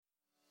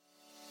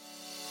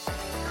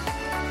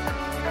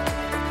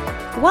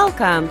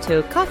Welcome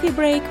to Coffee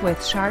Break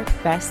with Sharp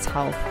Best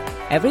Health.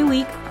 Every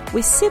week,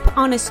 we sip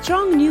on a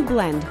strong new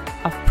blend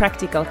of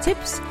practical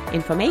tips,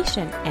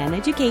 information, and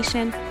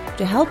education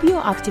to help you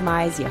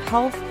optimize your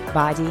health,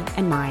 body,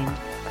 and mind.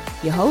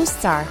 Your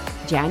hosts are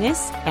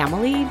Janice,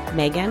 Emily,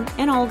 Megan,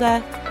 and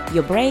Olga.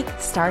 Your break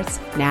starts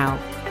now.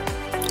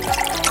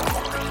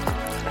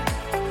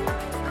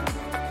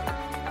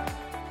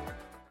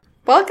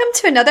 Welcome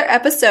to another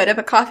episode of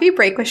A Coffee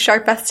Break with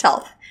Sharp Best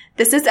Health.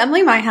 This is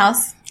Emily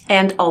Myhouse.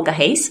 And Olga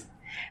Hayes.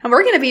 And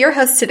we're going to be your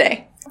hosts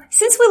today.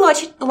 Since we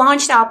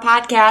launched our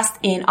podcast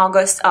in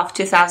August of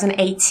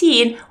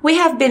 2018, we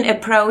have been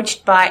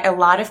approached by a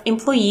lot of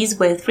employees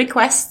with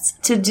requests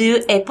to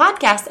do a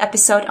podcast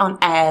episode on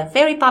a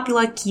very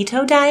popular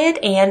keto diet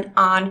and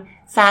on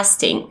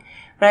fasting,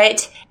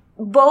 right?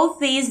 Both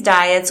these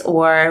diets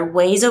or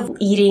ways of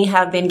eating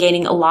have been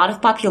gaining a lot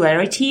of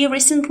popularity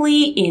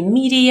recently in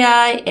media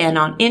and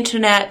on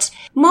internet,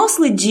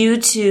 mostly due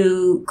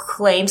to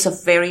claims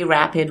of very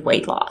rapid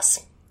weight loss.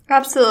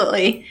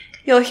 Absolutely.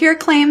 You'll hear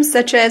claims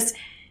such as,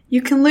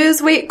 you can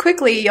lose weight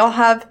quickly, you'll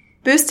have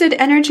boosted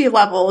energy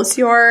levels,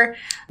 your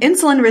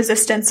insulin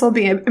resistance will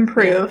be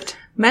improved.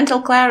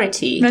 Mental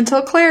clarity.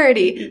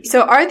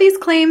 So are these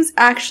claims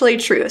actually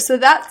true? So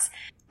that's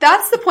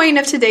the point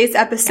of today's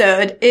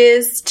episode,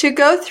 is to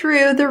go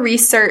through the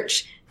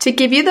research, to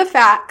give you the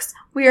facts.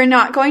 We are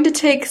not going to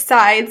take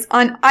sides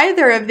on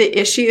either of the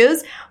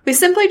issues. We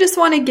simply just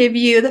want to give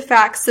you the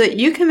facts so that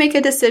you can make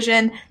a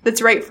decision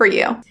that's right for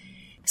you.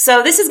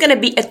 So this is going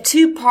to be a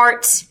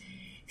two-part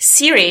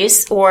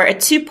series or a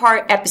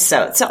two-part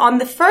episode. So on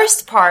the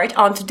first part,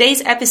 on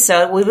today's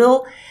episode, we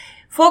will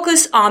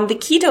focus on the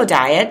keto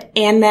diet.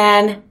 And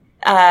then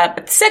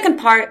the second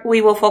part,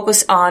 we will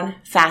focus on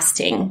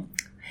fasting.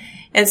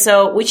 And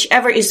so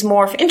whichever is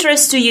more of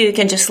interest to you, you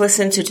can just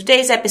listen to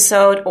today's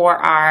episode or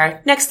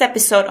our next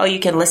episode, or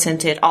you can listen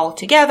to it all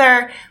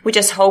together. We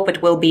just hope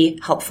it will be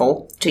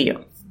helpful to you.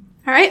 All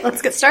right,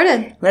 let's get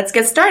started.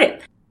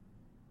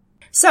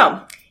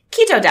 So,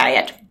 keto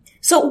diet.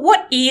 So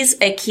what is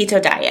a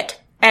keto diet?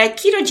 A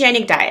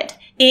ketogenic diet.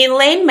 In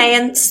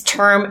layman's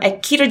term, a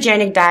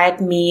ketogenic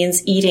diet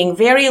means eating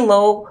very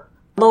low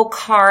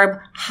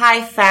carb,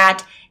 high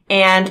fat,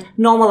 and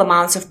normal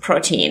amounts of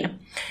protein.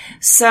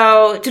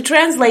 So to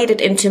translate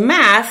it into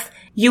math,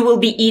 you will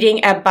be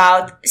eating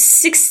about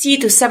 60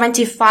 to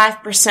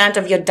 75%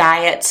 of your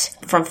diet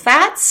from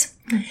fats.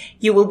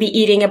 You will be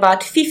eating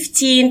about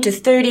 15 to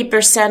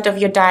 30% of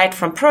your diet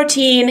from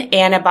protein,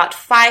 and about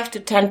 5 to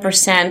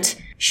 10%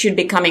 should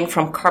be coming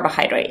from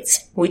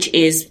carbohydrates, which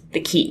is the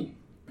key.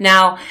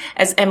 Now,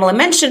 as Emily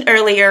mentioned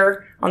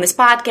earlier on this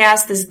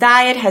podcast, this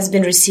diet has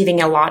been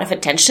receiving a lot of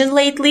attention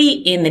lately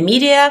in the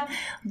media,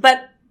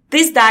 but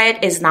this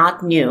diet is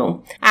not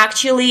new.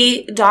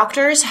 Actually,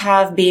 doctors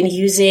have been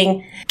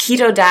using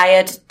keto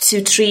diet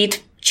to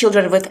treat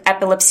children with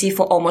epilepsy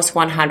for almost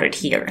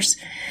 100 years.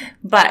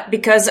 But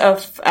because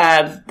of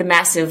the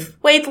massive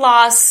weight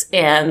loss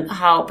and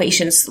how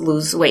patients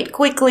lose weight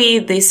quickly,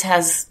 this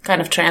has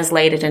kind of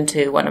translated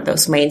into one of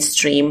those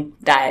mainstream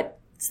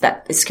diets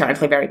that is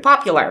currently very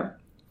popular.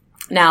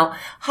 Now,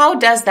 how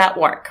does that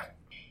work?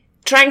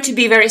 Trying to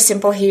be very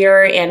simple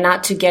here and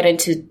not to get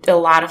into a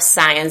lot of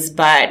science,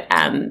 but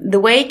the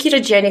way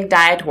ketogenic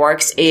diet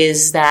works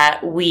is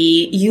that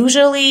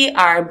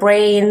our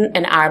brain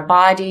and our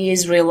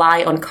bodies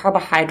rely on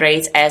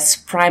carbohydrates as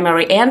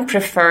primary and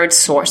preferred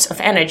source of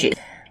energy.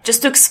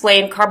 Just to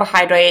explain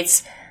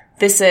carbohydrates,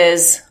 this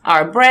is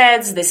our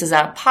breads, this is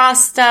our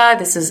pasta,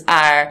 this is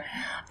our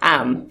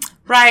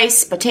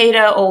rice,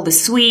 potato, all the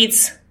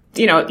sweets,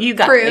 you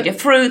got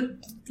fruit.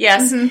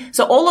 Yes. Mm-hmm.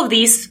 So all of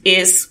these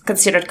is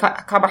considered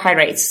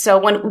carbohydrates. So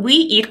when we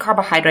eat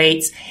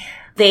carbohydrates,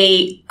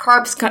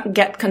 carbs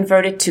get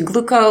converted to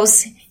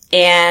glucose,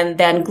 and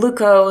then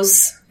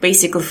glucose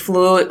basically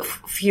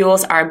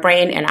fuels our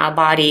brain and our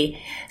body's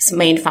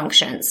main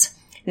functions.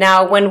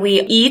 Now, when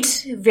we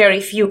eat very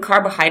few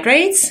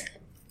carbohydrates,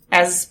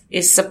 as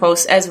we're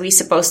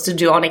supposed to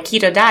do on a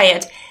keto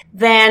diet,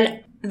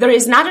 then there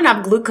is not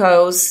enough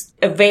glucose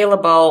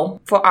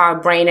available for our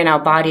brain and our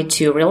body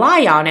to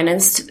rely on.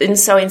 And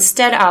so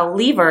instead, our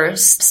liver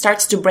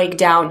starts to break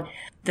down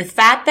the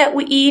fat that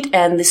we eat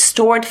and the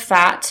stored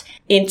fat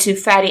into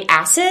fatty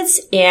acids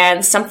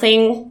and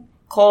something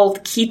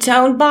called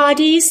ketone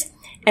bodies.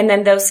 And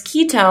then those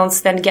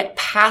ketones then get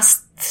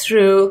passed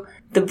through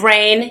the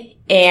brain,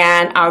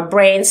 and our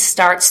brain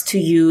starts to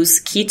use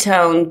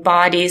ketone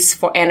bodies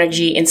for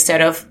energy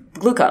instead of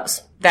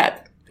glucose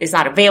that is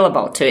not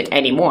available to it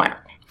anymore.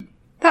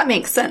 That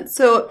makes sense.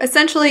 So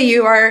essentially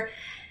you are,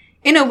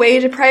 in a way,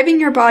 depriving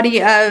your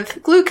body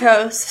of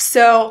glucose.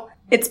 So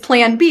its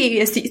plan B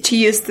is to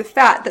use the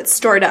fat that's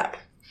stored up.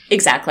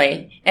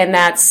 Exactly. And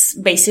that's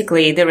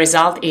basically the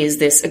result is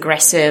this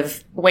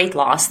aggressive weight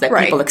loss that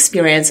people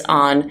experience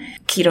on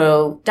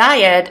keto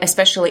diet,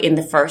 especially in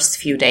the first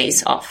few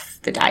days of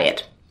the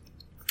diet.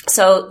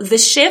 So the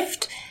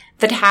shift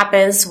that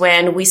happens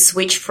when we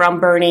switch from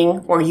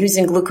burning or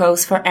using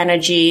glucose for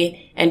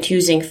energy and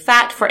using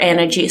fat for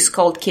energy is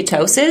called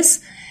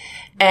ketosis.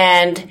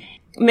 And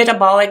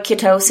metabolic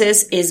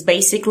ketosis is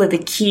basically the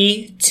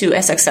key to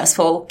a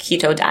successful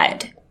keto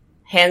diet,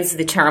 hence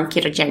the term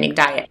ketogenic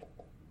diet.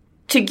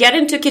 To get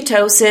into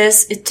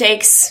ketosis, it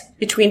takes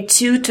between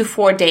 2 to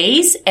 4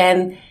 days,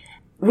 and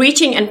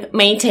reaching and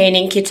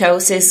maintaining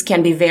ketosis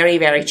can be very,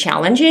 very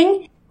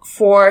challenging.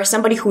 For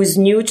somebody who is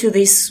new to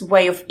this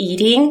way of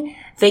eating,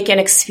 they can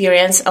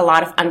experience a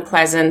lot of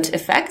unpleasant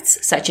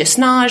effects, such as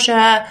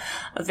nausea,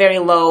 very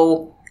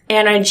low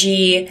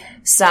energy,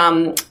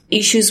 some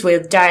issues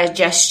with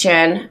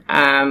digestion,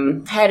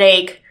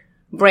 headache,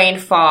 brain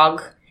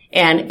fog,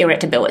 and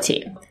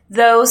irritability.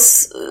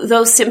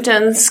 Those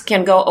symptoms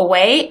can go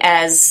away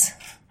as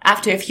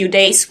after a few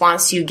days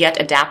once you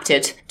get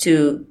adapted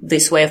to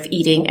this way of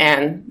eating,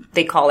 and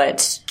they call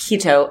it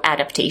keto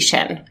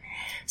adaptation.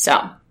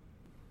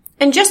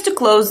 And just to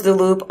close the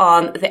loop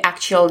on the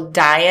actual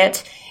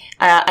diet,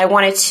 I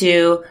wanted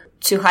to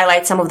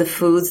highlight some of the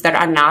foods that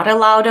are not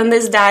allowed on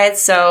this diet.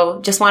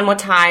 So just one more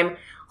time,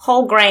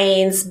 whole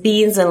grains,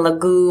 beans and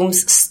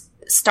legumes,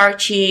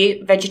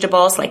 starchy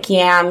vegetables like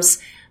yams,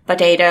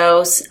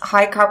 potatoes,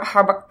 high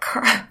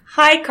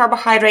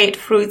carbohydrate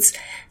fruits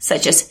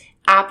such as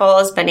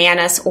apples,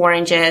 bananas,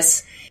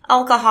 oranges,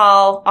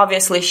 alcohol,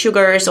 obviously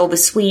sugars, all the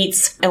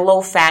sweets, and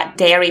low-fat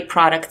dairy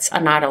products are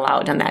not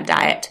allowed on that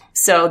diet.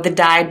 So the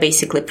diet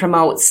basically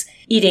promotes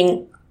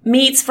eating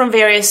meats from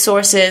various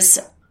sources,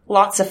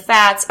 lots of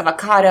fats,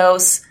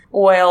 avocados,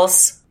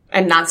 oils,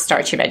 and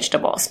non-starchy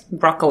vegetables.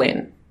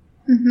 Broccoli.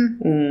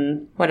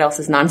 What else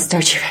is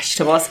non-starchy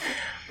vegetables?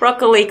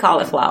 Broccoli,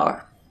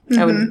 cauliflower.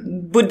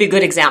 Would be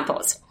good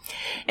examples.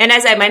 And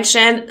as I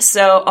mentioned,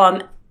 so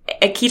on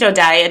a keto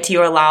diet,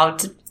 you're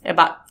allowed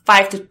about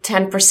 5 to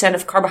 10%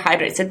 of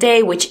carbohydrates a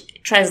day,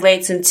 which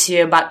translates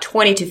into about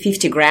 20 to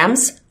 50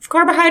 grams of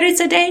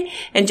carbohydrates a day.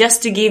 And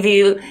just to give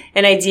you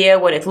an idea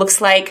what it looks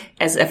like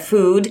as a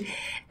food,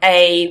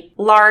 a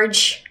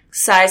large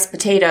size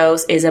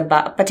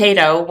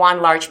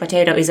one large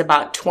potato is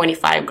about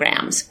 25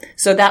 grams.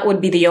 So that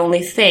would be the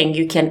only thing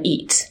you can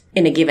eat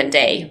in a given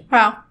day.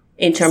 Wow.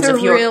 In terms of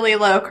your really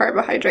low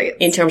carbohydrates.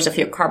 In terms of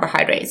your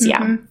carbohydrates,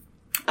 yeah.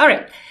 All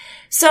right.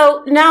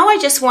 So now I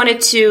just wanted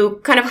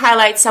to kind of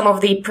highlight some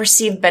of the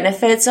perceived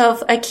benefits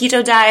of a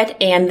keto diet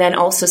and then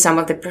also some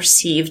of the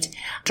perceived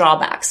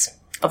drawbacks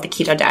of the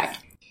keto diet.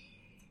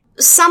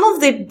 Some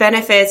of the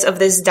benefits of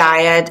this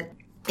diet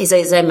is,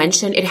 as I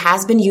mentioned, it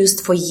has been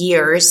used for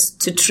years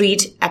to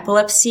treat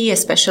epilepsy,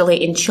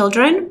 especially in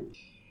children.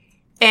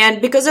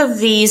 And because of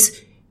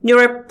these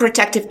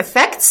neuroprotective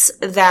effects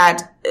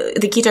that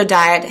the keto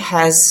diet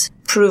has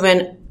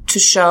proven to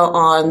show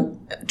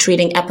on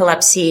treating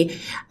epilepsy,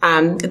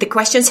 the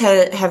questions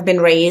have been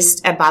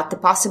raised about the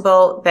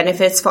possible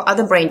benefits for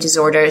other brain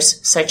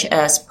disorders such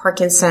as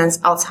Parkinson's,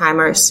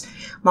 Alzheimer's,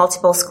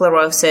 multiple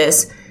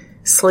sclerosis,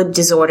 sleep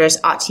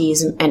disorders,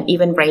 autism, and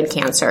even brain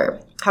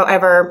cancer.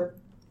 However,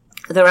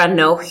 there are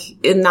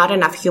not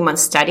enough human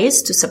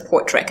studies to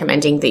support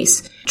recommending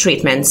these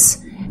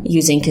treatments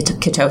using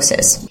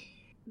ketosis.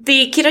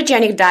 The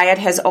ketogenic diet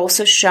has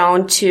also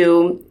shown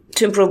to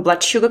improve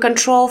blood sugar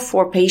control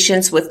for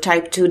patients with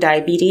type 2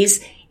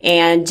 diabetes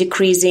and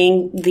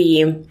decreasing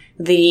the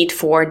need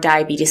for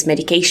diabetes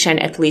medication,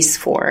 at least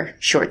for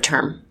short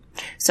term.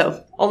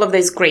 So all of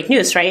this great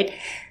news, right?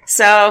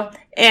 So,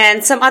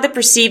 and some other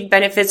perceived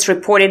benefits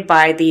reported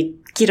by the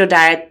keto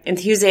diet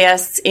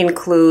enthusiasts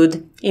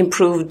include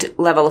improved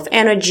level of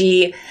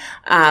energy,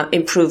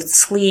 improved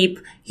sleep,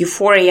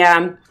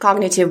 euphoria,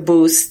 cognitive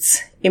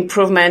boosts,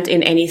 improvement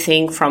in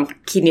anything from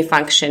kidney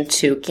function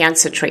to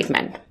cancer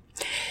treatment.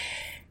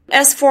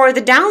 As for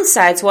the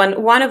downsides,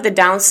 one of the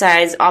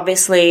downsides,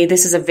 obviously,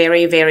 this is a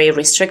very, very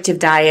restrictive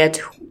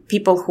diet.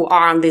 People who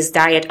are on this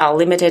diet are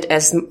limited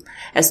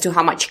as to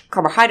how much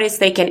carbohydrates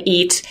they can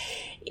eat.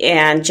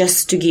 And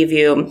just to give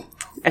you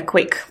a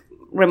quick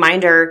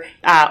reminder,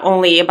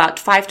 only about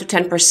 5 to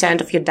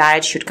 10% of your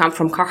diet should come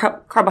from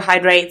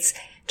carbohydrates,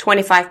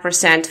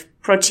 25%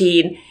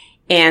 protein,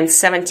 and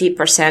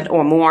 70%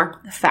 or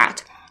more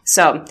fat.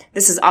 So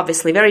this is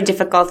obviously very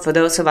difficult for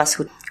those of us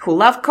who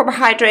love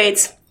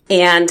carbohydrates.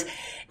 And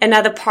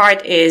another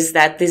part is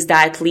that this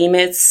diet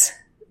limits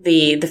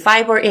the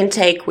fiber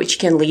intake, which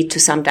can lead to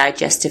some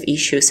digestive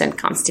issues and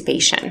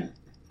constipation.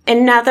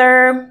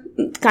 Another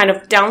kind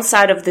of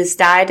downside of this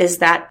diet is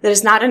that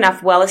there's not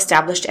enough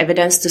well-established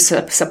evidence to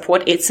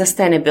support its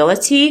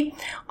sustainability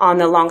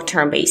on a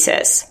long-term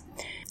basis.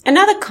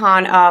 Another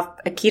con of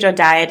a keto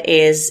diet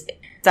is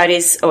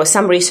studies or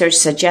some research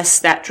suggests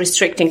that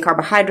restricting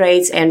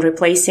carbohydrates and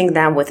replacing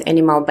them with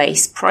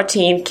animal-based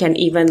protein can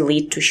even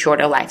lead to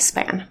shorter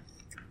lifespan.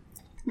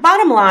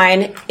 Bottom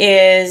line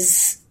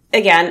is,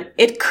 again,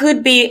 it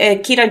could be a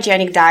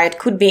ketogenic diet,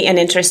 could be an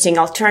interesting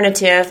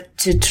alternative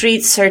to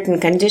treat certain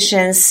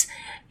conditions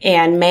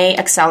and may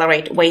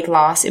accelerate weight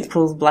loss,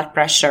 improve blood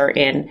pressure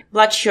and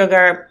blood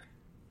sugar.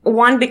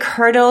 One big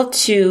hurdle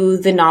to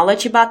the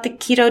knowledge about the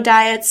keto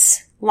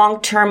diet's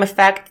long-term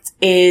effect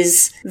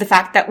is the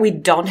fact that we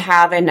don't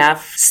have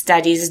enough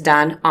studies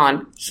done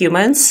on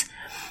humans.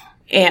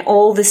 And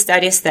all the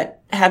studies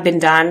that have been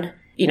done,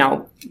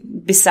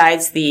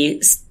 besides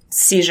the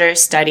seizure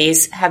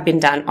studies have been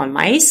done on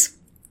mice.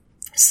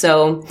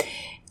 So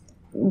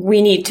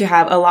we need to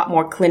have a lot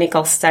more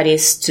clinical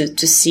studies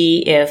to see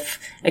if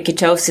a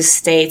ketosis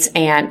state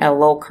and a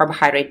low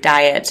carbohydrate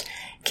diet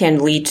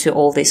can lead to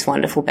all these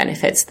wonderful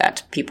benefits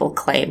that people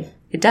claim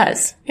it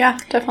does. Yeah,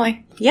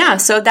 definitely. Yeah,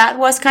 so that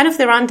was kind of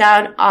the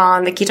rundown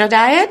on the keto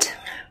diet.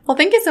 Well,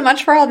 thank you so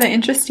much for all the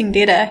interesting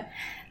data,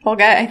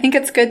 Olga. I think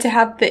it's good to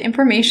have the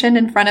information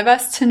in front of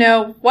us to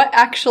know what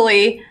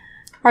actually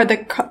are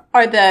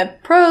the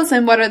pros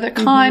and what are the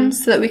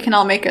cons so that we can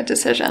all make a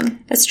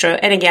decision. That's true.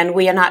 And again,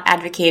 we are not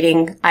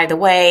advocating either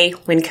way.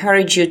 We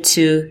encourage you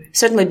to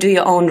certainly do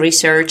your own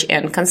research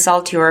and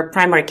consult your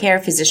primary care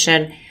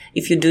physician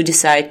if you do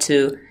decide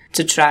to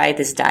try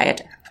this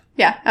diet.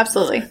 Yeah,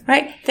 absolutely.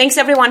 Right. Thanks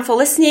everyone for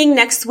listening.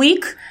 Next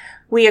week,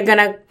 we are going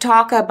to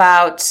talk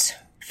about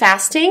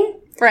fasting.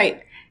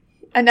 Right.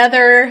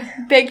 Another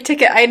big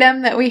ticket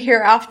item that we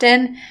hear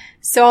often.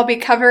 So I'll be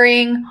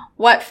covering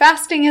what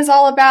fasting is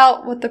all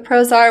about, what the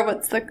pros are,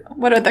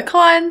 what are the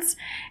cons,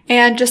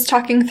 and just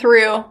talking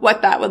through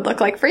what that would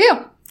look like for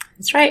you.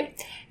 That's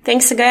right.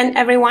 Thanks again,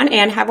 everyone,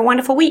 and have a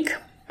wonderful week.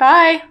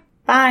 Bye.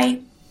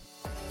 Bye.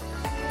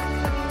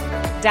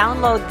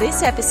 Download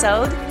this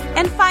episode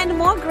and find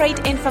more great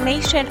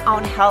information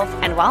on health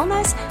and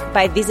wellness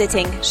by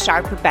visiting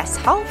Sharp Best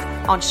Health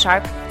on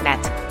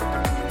SharpNet.